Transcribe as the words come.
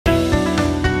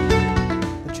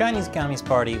Chinese Communist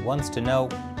Party wants to know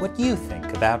what you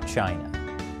think about China.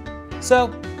 So,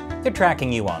 they're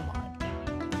tracking you online.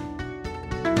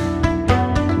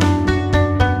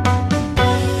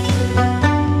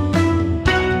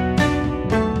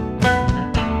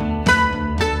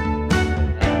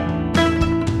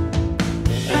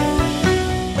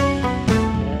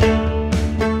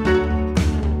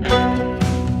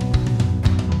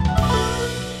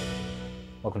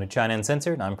 Welcome to China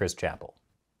Uncensored, I'm Chris Chappell.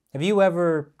 Have you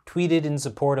ever tweeted in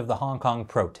support of the Hong Kong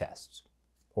protests?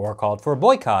 Or called for a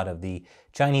boycott of the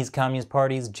Chinese Communist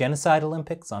Party's Genocide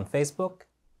Olympics on Facebook?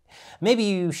 Maybe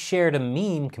you shared a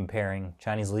meme comparing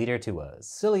Chinese leader to a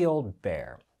silly old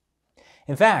bear.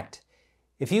 In fact,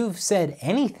 if you've said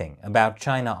anything about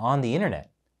China on the internet,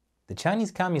 the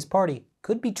Chinese Communist Party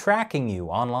could be tracking you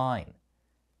online.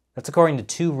 That's according to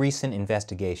two recent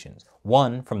investigations,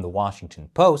 one from the Washington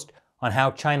Post on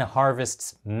how China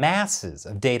harvests masses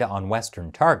of data on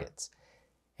Western targets,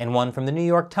 and one from the New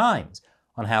York Times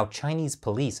on how Chinese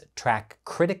police track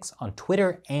critics on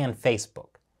Twitter and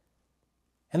Facebook.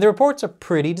 And the reports are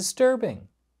pretty disturbing.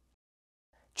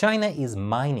 China is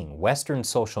mining Western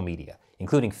social media,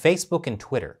 including Facebook and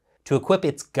Twitter, to equip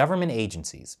its government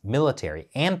agencies, military,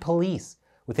 and police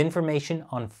with information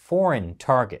on foreign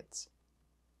targets.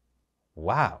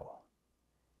 Wow.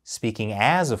 Speaking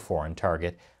as a foreign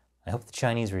target, I hope the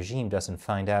Chinese regime doesn't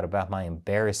find out about my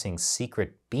embarrassing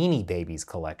secret Beanie Babies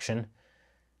collection.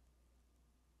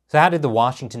 So how did the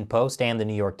Washington Post and the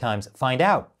New York Times find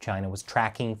out China was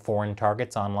tracking foreign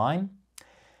targets online?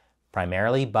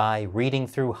 Primarily by reading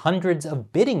through hundreds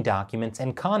of bidding documents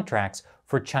and contracts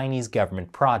for Chinese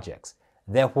government projects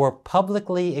that were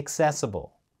publicly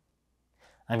accessible.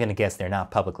 I'm going to guess they're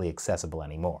not publicly accessible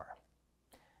anymore.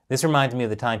 This reminds me of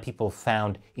the time people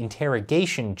found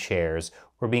interrogation chairs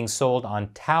were being sold on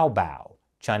Taobao,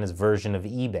 China's version of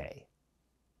eBay.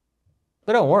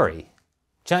 But don't worry,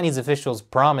 Chinese officials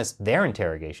promised their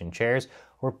interrogation chairs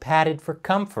were padded for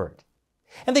comfort.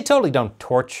 And they totally don't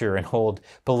torture and hold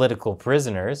political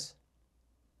prisoners.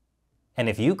 And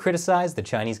if you criticize the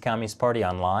Chinese Communist Party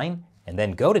online and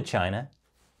then go to China,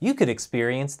 you could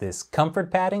experience this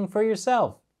comfort padding for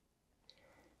yourself.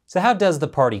 So how does the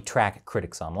party track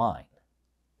critics online?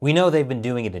 We know they've been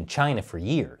doing it in China for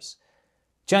years.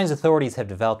 China's authorities have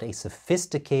developed a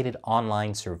sophisticated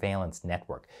online surveillance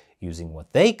network using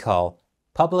what they call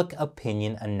public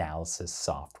opinion analysis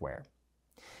software.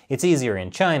 It's easier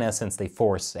in China since they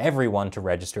force everyone to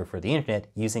register for the internet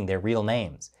using their real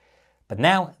names. But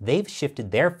now they've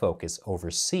shifted their focus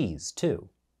overseas too.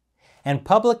 And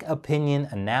public opinion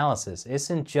analysis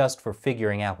isn't just for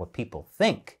figuring out what people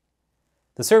think.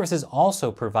 The services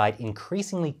also provide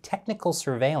increasingly technical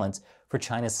surveillance for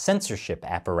China's censorship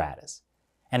apparatus.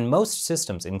 And most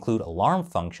systems include alarm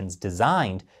functions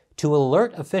designed to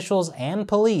alert officials and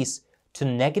police to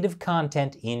negative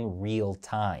content in real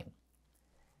time.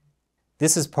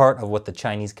 This is part of what the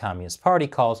Chinese Communist Party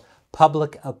calls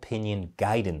public opinion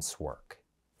guidance work,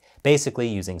 basically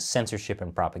using censorship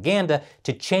and propaganda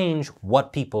to change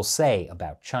what people say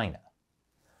about China.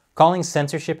 Calling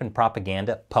censorship and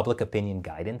propaganda public opinion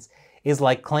guidance is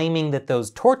like claiming that those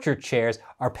torture chairs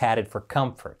are padded for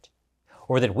comfort,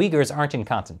 or that Uyghurs aren't in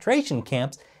concentration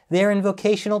camps, they're in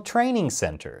vocational training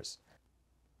centers.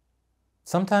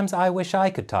 Sometimes I wish I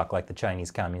could talk like the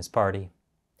Chinese Communist Party.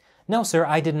 No, sir,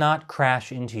 I did not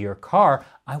crash into your car.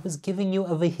 I was giving you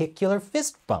a vehicular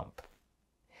fist bump.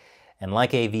 And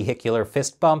like a vehicular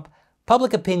fist bump,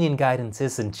 public opinion guidance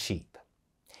isn't cheap.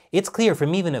 It's clear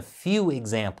from even a few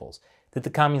examples that the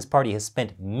Communist Party has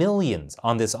spent millions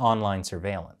on this online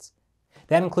surveillance.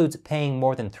 That includes paying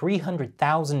more than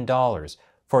 $300,000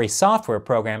 for a software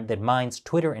program that mines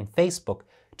Twitter and Facebook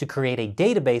to create a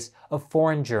database of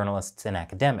foreign journalists and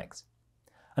academics.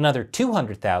 Another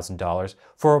 $200,000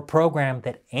 for a program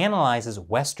that analyzes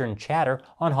Western chatter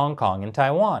on Hong Kong and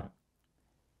Taiwan.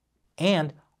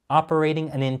 And operating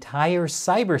an entire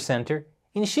cyber center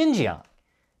in Xinjiang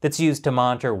that's used to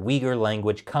monitor Uyghur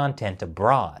language content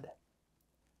abroad.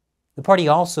 The party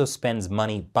also spends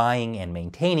money buying and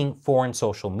maintaining foreign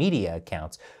social media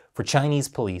accounts for Chinese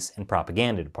police and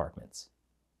propaganda departments.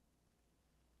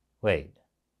 Wait,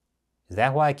 is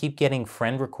that why I keep getting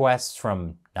friend requests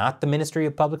from not the Ministry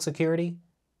of Public Security?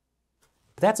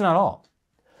 But that's not all.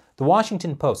 The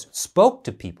Washington Post spoke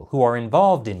to people who are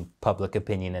involved in public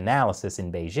opinion analysis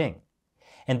in Beijing,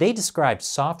 and they described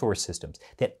software systems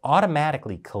that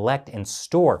automatically collect and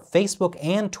store Facebook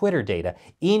and Twitter data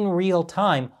in real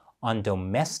time on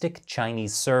domestic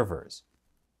Chinese servers.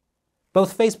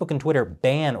 Both Facebook and Twitter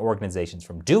ban organizations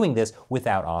from doing this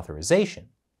without authorization.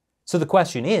 So the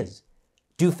question is,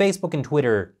 do Facebook and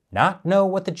Twitter not know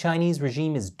what the Chinese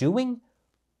regime is doing,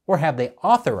 or have they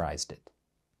authorized it?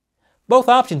 Both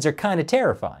options are kind of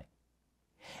terrifying.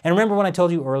 And remember when I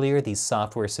told you earlier these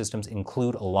software systems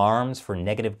include alarms for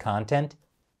negative content?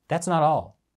 That's not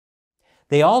all.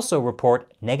 They also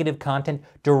report negative content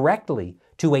directly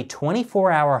to a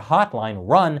 24-hour hotline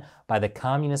run by the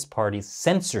Communist Party's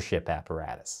censorship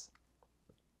apparatus.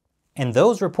 And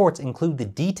those reports include the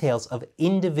details of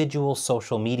individual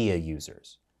social media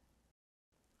users.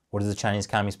 What does the Chinese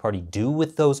Communist Party do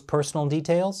with those personal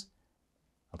details?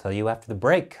 I'll tell you after the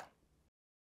break.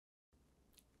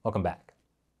 Welcome back.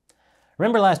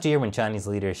 Remember last year when Chinese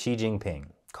leader Xi Jinping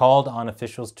called on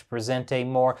officials to present a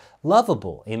more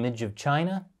lovable image of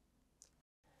China?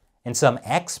 And some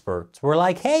experts were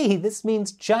like, hey, this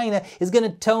means China is going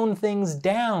to tone things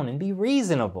down and be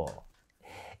reasonable.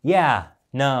 Yeah,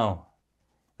 no.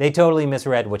 They totally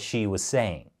misread what Xi was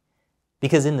saying.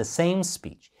 Because in the same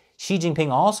speech, Xi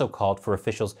Jinping also called for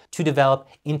officials to develop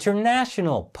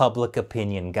international public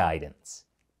opinion guidance.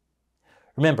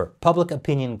 Remember, public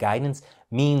opinion guidance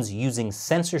means using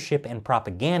censorship and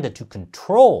propaganda to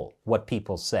control what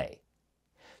people say.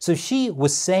 So Xi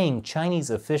was saying Chinese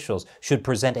officials should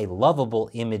present a lovable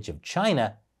image of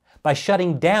China by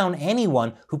shutting down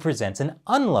anyone who presents an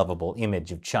unlovable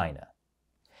image of China.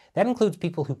 That includes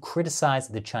people who criticize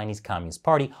the Chinese Communist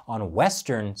Party on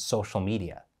Western social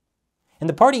media. And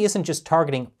the party isn't just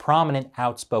targeting prominent,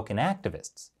 outspoken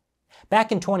activists.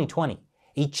 Back in 2020,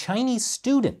 a Chinese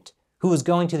student who was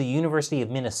going to the University of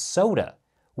Minnesota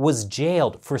was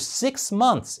jailed for 6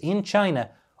 months in China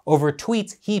over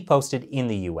tweets he posted in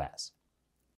the US.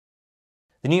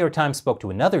 The New York Times spoke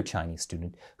to another Chinese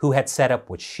student who had set up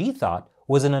what she thought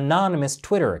was an anonymous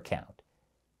Twitter account.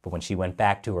 But when she went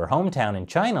back to her hometown in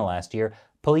China last year,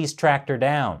 police tracked her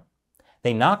down.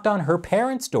 They knocked on her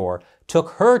parents' door,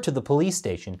 took her to the police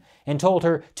station, and told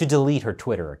her to delete her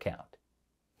Twitter account.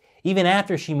 Even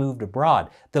after she moved abroad,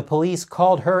 the police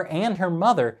called her and her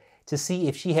mother to see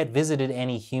if she had visited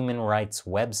any human rights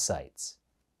websites.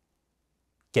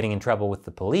 Getting in trouble with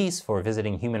the police for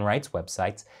visiting human rights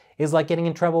websites is like getting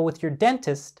in trouble with your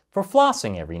dentist for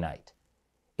flossing every night.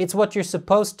 It's what you're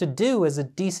supposed to do as a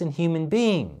decent human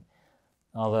being,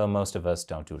 although most of us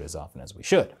don't do it as often as we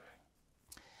should.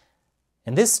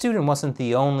 And this student wasn't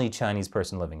the only Chinese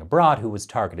person living abroad who was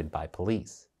targeted by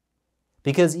police.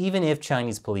 Because even if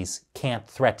Chinese police can't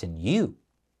threaten you,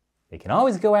 they can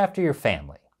always go after your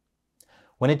family.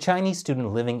 When a Chinese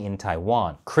student living in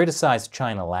Taiwan criticized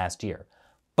China last year,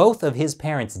 both of his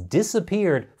parents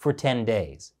disappeared for 10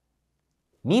 days.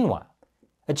 Meanwhile,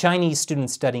 a Chinese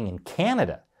student studying in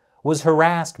Canada was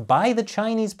harassed by the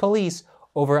Chinese police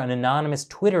over an anonymous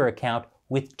Twitter account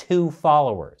with 2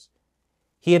 followers.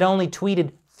 He had only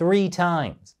tweeted 3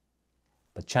 times.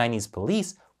 But Chinese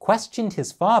police questioned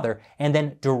his father and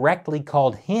then directly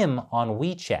called him on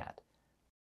WeChat.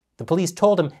 The police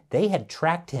told him they had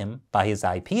tracked him by his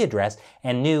IP address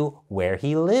and knew where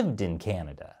he lived in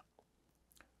Canada.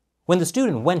 When the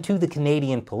student went to the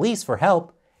Canadian police for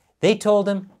help, they told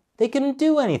him they couldn't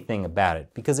do anything about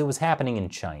it because it was happening in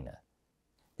China.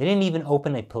 They didn't even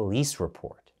open a police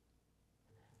report.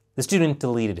 The student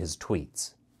deleted his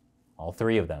tweets, all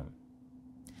 3 of them.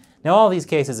 Now, all these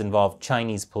cases involve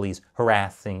Chinese police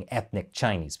harassing ethnic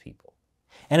Chinese people.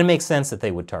 And it makes sense that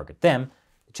they would target them.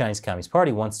 The Chinese Communist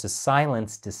Party wants to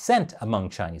silence dissent among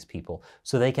Chinese people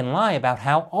so they can lie about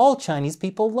how all Chinese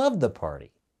people love the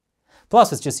party.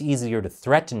 Plus, it's just easier to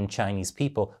threaten Chinese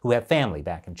people who have family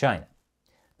back in China.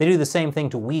 They do the same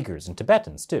thing to Uyghurs and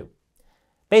Tibetans, too.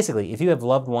 Basically, if you have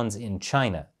loved ones in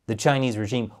China, the Chinese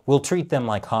regime will treat them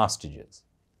like hostages.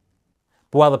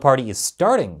 But while the party is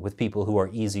starting with people who are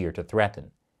easier to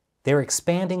threaten, their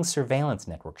expanding surveillance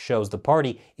network shows the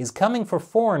party is coming for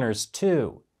foreigners,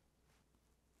 too.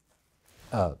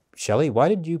 Shelley, why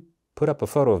did you put up a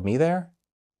photo of me there?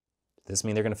 Does this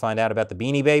mean they're going to find out about the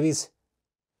Beanie Babies?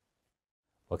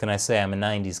 What can I say? I'm a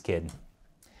 90s kid.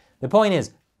 The point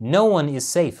is, no one is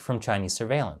safe from Chinese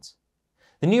surveillance.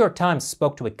 The New York Times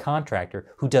spoke to a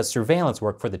contractor who does surveillance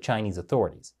work for the Chinese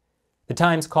authorities. The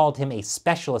Times called him a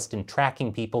specialist in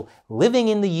tracking people living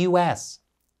in the US.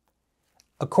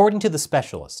 According to the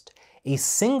specialist, a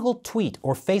single tweet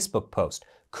or Facebook post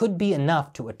could be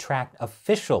enough to attract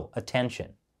official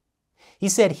attention. He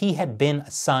said he had been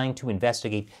assigned to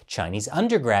investigate Chinese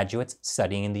undergraduates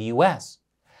studying in the US,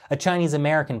 a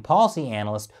Chinese-American policy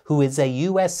analyst who is a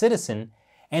US citizen,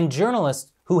 and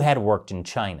journalists who had worked in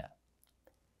China.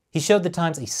 He showed the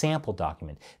Times a sample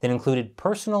document that included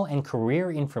personal and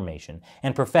career information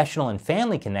and professional and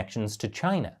family connections to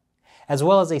China, as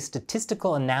well as a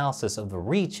statistical analysis of the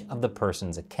reach of the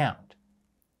person's account.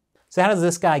 So how does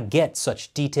this guy get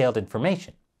such detailed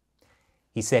information?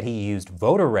 He said he used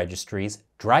voter registries,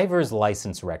 driver's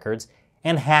license records,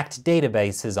 and hacked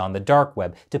databases on the dark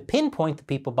web to pinpoint the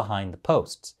people behind the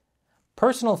posts.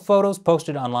 Personal photos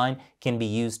posted online can be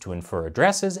used to infer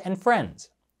addresses and friends.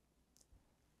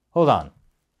 Hold on.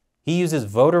 He uses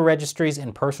voter registries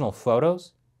and personal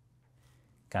photos?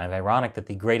 Kind of ironic that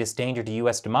the greatest danger to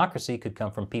U.S. democracy could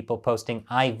come from people posting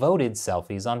 "I voted"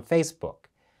 selfies on Facebook.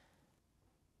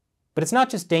 But it's not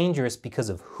just dangerous because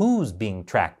of who's being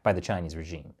tracked by the Chinese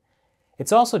regime.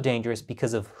 It's also dangerous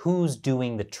because of who's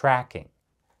doing the tracking.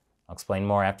 I'll explain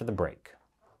more after the break.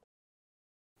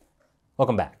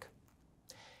 Welcome back.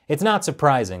 It's not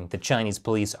surprising that Chinese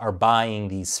police are buying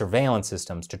these surveillance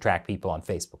systems to track people on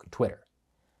Facebook and Twitter.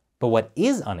 But what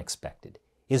is unexpected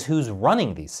is who's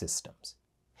running these systems.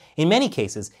 In many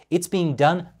cases, it's being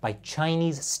done by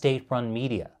Chinese state-run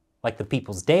media, like the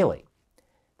People's Daily.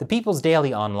 The People's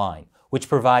Daily Online, which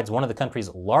provides one of the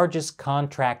country's largest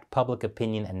contract public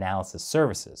opinion analysis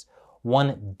services,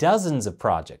 won dozens of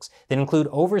projects that include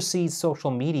overseas social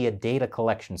media data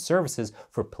collection services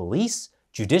for police,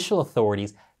 judicial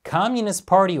authorities, Communist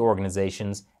Party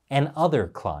organizations, and other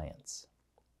clients.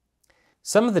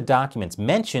 Some of the documents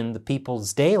mention the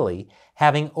People's Daily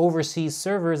having overseas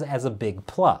servers as a big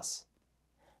plus.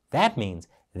 That means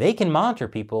they can monitor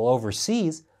people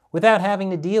overseas without having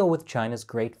to deal with China's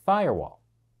Great Firewall.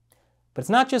 But it's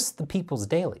not just the People's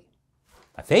Daily.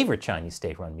 My favorite Chinese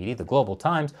state-run media, the Global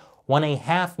Times, won a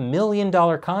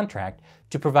 $500,000 contract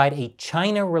to provide a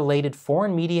China-related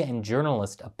foreign media and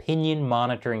journalist opinion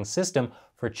monitoring system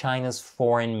for China's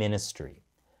foreign ministry.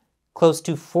 Close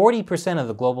to 40% of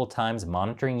the Global Times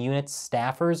monitoring unit's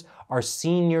staffers are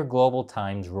senior Global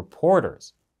Times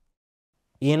reporters.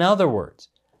 In other words,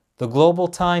 the Global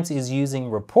Times is using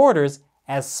reporters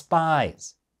as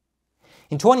spies.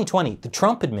 In 2020, the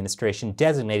Trump administration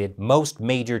designated most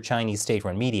major Chinese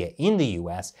state-run media in the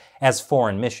U.S. as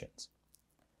foreign missions.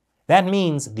 That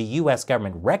means the U.S.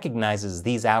 government recognizes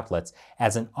these outlets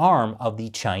as an arm of the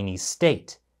Chinese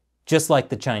state, just like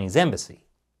the Chinese embassy.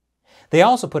 They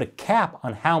also put a cap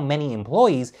on how many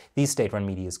employees these state-run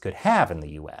medias could have in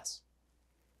the U.S.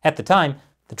 At the time,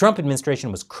 the Trump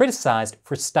administration was criticized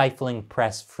for stifling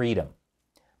press freedom.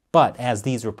 But as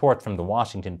these reports from the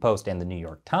Washington Post and the New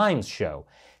York Times show,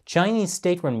 Chinese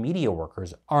state-run media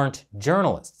workers aren't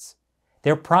journalists.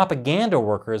 They're propaganda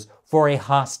workers for a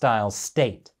hostile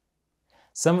state.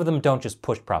 Some of them don't just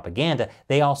push propaganda,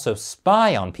 they also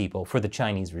spy on people for the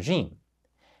Chinese regime.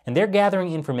 And they're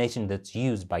gathering information that's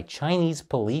used by Chinese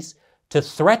police to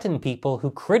threaten people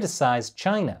who criticize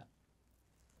China.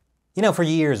 You know, for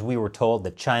years we were told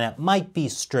that China might be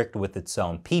strict with its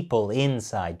own people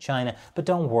inside China, but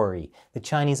don't worry, the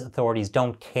Chinese authorities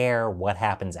don't care what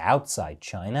happens outside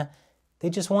China. They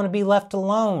just want to be left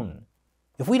alone.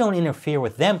 If we don't interfere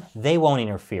with them, they won't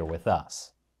interfere with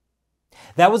us.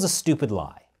 That was a stupid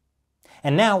lie.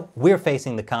 And now we're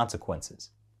facing the consequences.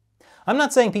 I'm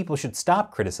not saying people should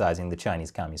stop criticizing the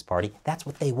Chinese Communist Party. That's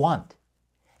what they want.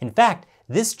 In fact,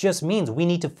 this just means we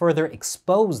need to further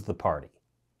expose the party.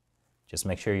 Just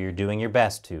make sure you're doing your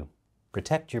best to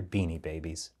protect your beanie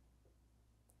babies.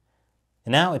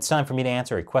 And now it's time for me to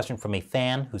answer a question from a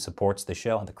fan who supports the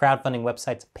show on the crowdfunding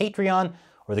websites Patreon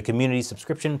or the community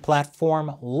subscription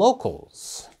platform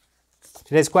Locals.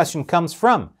 Today's question comes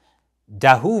from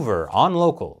Dahoover on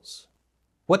Locals.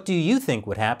 What do you think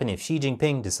would happen if Xi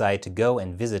Jinping decided to go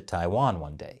and visit Taiwan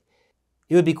one day?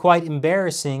 It would be quite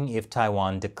embarrassing if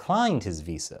Taiwan declined his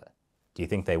visa. Do you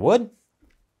think they would?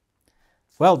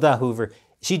 Well, Dahoover,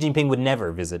 Xi Jinping would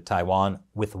never visit Taiwan,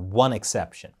 with one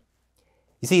exception.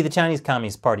 You see, the Chinese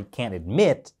Communist Party can't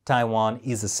admit Taiwan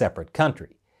is a separate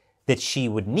country that Xi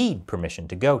would need permission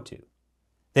to go to.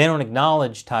 They don't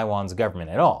acknowledge Taiwan's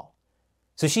government at all.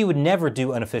 So Xi would never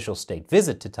do an official state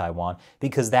visit to Taiwan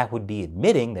because that would be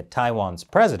admitting that Taiwan's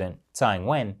president, Tsai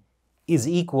Ing-wen, is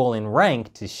equal in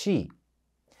rank to Xi.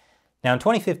 Now in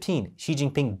 2015, Xi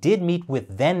Jinping did meet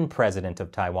with then-president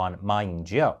of Taiwan, Ma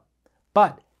Ying-jeou,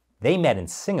 but they met in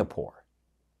Singapore.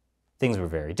 Things were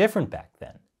very different back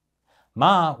then.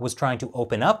 Ma was trying to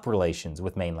open up relations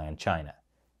with mainland China,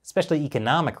 especially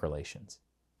economic relations.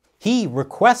 He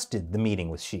requested the meeting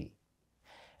with Xi.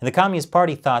 And the Communist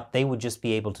Party thought they would just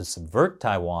be able to subvert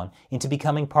Taiwan into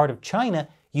becoming part of China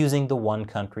using the one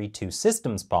country, two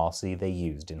systems policy they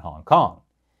used in Hong Kong.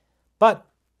 But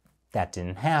that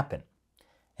didn't happen.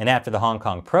 And after the Hong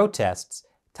Kong protests,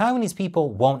 Taiwanese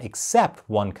people won't accept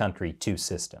one country, two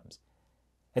systems.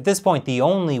 At this point, the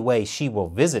only way Xi will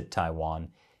visit Taiwan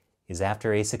is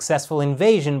after a successful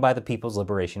invasion by the People's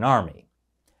Liberation Army.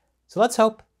 So let's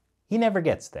hope he never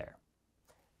gets there.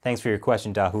 Thanks for your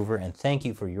question, Da Hoover, and thank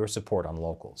you for your support on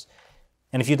Locals.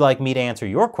 And if you'd like me to answer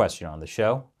your question on the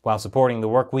show while supporting the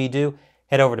work we do,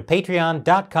 head over to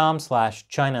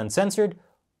patreon.com/China Uncensored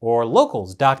or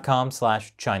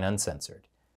locals.com/China Uncensored.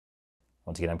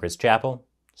 Once again, I'm Chris Chappell.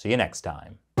 See you next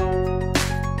time.